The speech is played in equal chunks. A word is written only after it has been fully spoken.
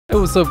Hey,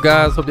 what's up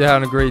guys, hope you're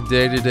having a great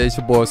day today. It's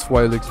your boy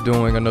Swalix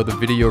doing another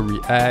video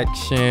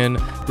reaction.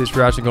 This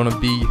reaction gonna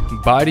be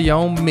Body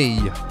on Me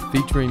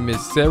featuring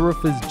Miss Sara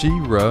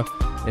Fajira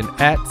and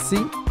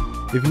Atsy.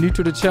 If you're new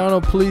to the channel,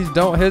 please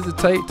don't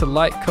hesitate to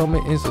like,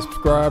 comment, and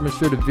subscribe, and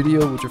share the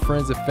video with your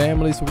friends and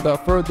family. So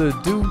without further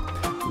ado,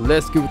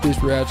 let's get with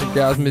this reaction,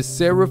 guys. Miss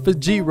Sara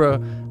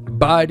Fajira,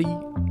 Body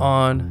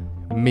on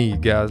Me,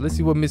 guys. Let's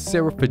see what Miss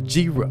Sara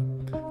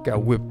Fajira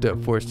got whipped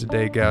up for us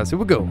today, guys. Here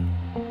we go.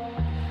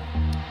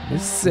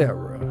 Miss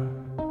Sara.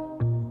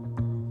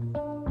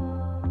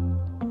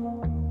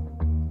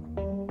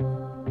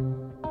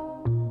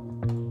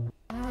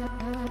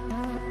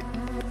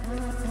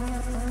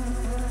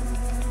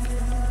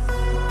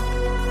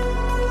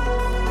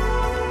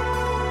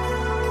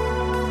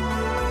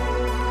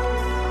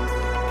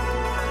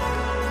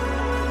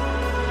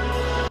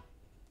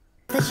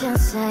 The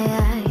chance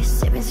I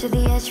stepping to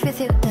the edge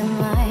with you,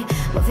 am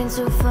I moving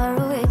too far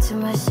away to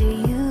merge to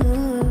you?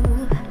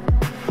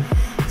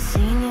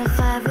 Seeing you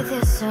vibe with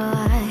you, so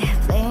I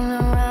playing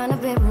around a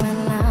bit right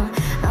now.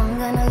 I'm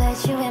gonna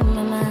let you in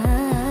my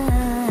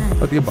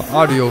mind. I think about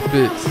audio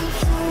fits.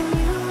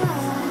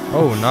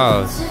 Oh,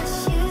 nice.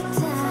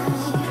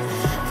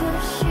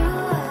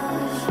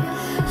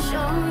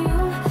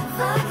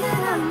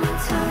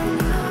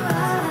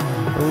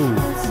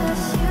 Ooh.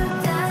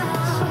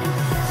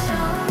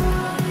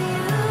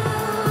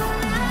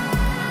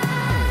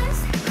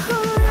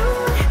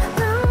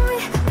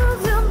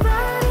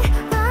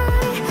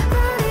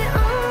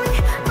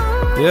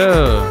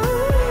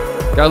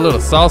 Yeah, got a little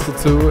salsa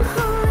to it.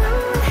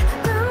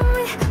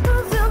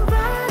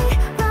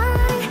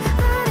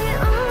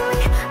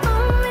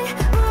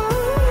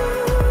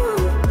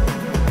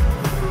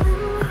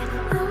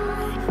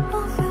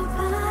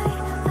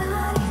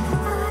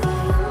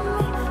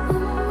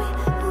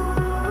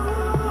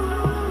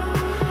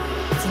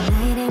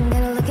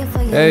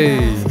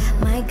 Hey.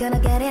 Might gonna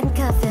get in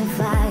cuff and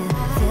fire.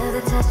 Feel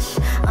the touch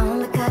on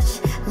the couch.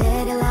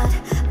 Let it out.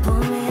 Pull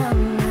me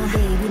on now.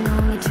 Baby, no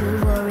need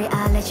to worry.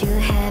 I'll let you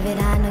have it.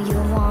 I know you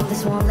want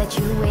this. Won't let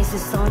you waste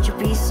this. Don't you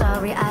be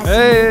sorry. I see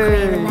you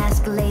crave and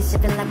escalate.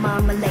 Sipping like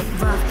marmalade.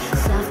 Rough,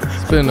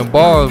 soft. Spin the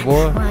bars,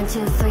 boy. 1,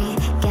 2, 3.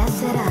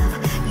 Gas it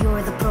up.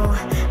 You're the pro.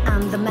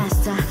 I'm the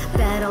master.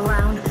 Battle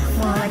round.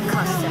 More like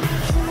Costa.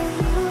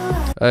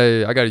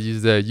 Hey, I gotta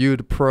use that. You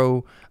the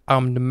pro.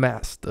 I'm the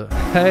master.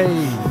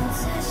 Hey,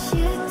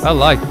 I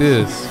like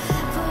this.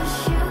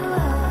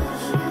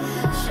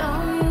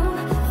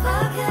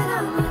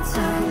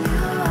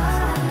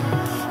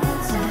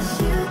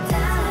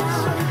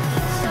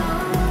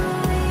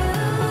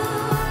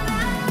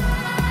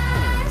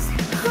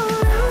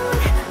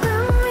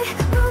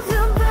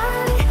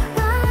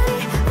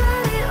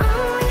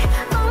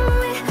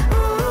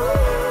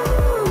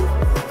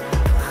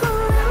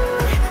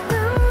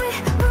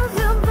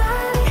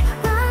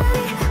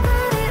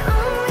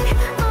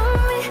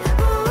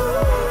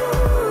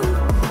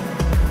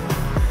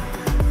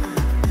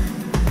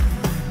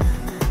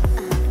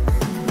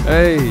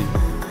 Hey,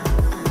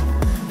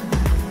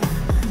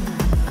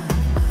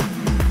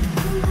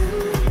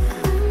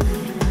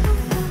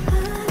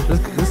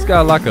 this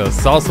got like a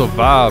salsa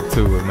vibe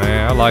to it,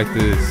 man. I like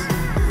this.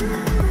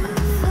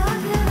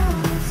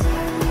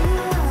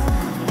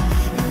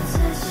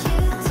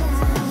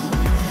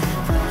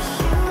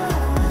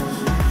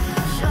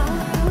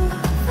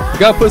 You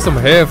gotta put some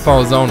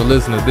headphones on to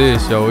listen to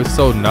this, yo. It's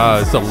so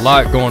nice. It's a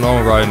lot going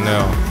on right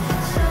now.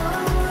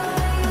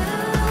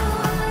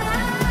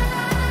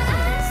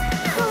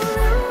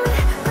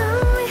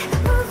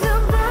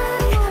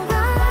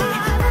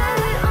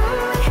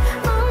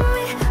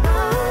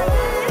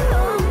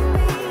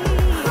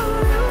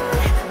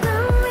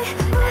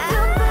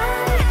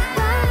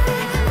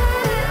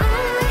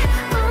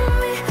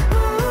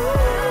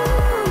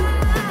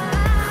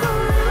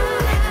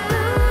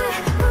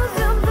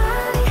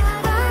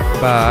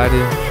 Body.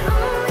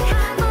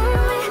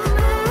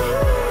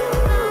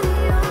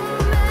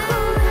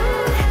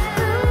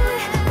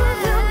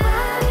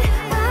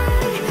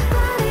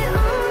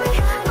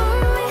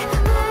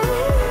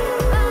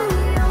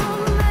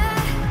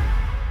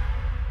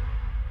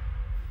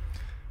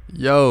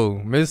 Yo,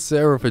 Miss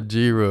Sara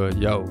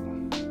Fajira, yo,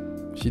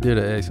 she did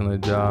an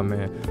excellent job,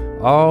 man.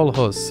 All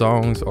her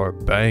songs are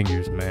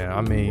bangers, man.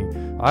 I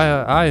mean,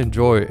 I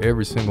enjoy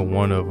every single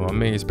one of them. I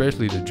mean,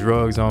 especially the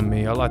Drugs on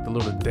Me. I like the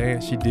little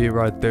dance she did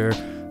right there.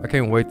 I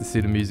can't wait to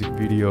see the music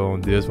video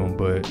on this one,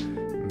 but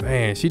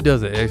man, she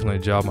does an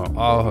excellent job on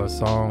all her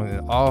songs,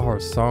 and all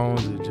her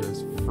songs are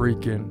just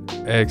freaking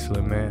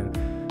excellent, man.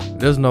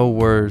 There's no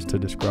words to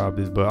describe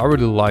this, but I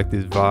really like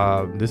this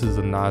vibe. This is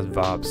a nice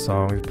vibe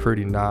song. It's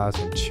pretty nice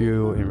and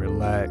chill and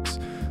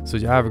relaxed. So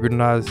y'all have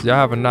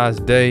a nice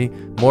day.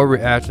 More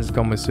reactions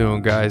coming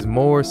soon, guys.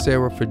 More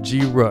Sara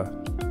Fajira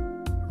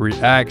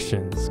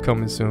reactions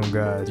coming soon,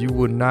 guys. You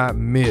will not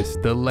miss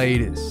the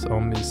latest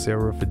on Miss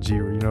Sara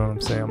Fajira. You know what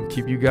I'm saying? I'm gonna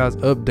keep you guys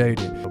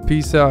updated.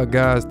 Peace out,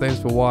 guys. Thanks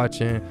for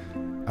watching.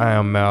 I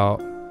am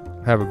out.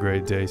 Have a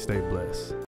great day. Stay blessed.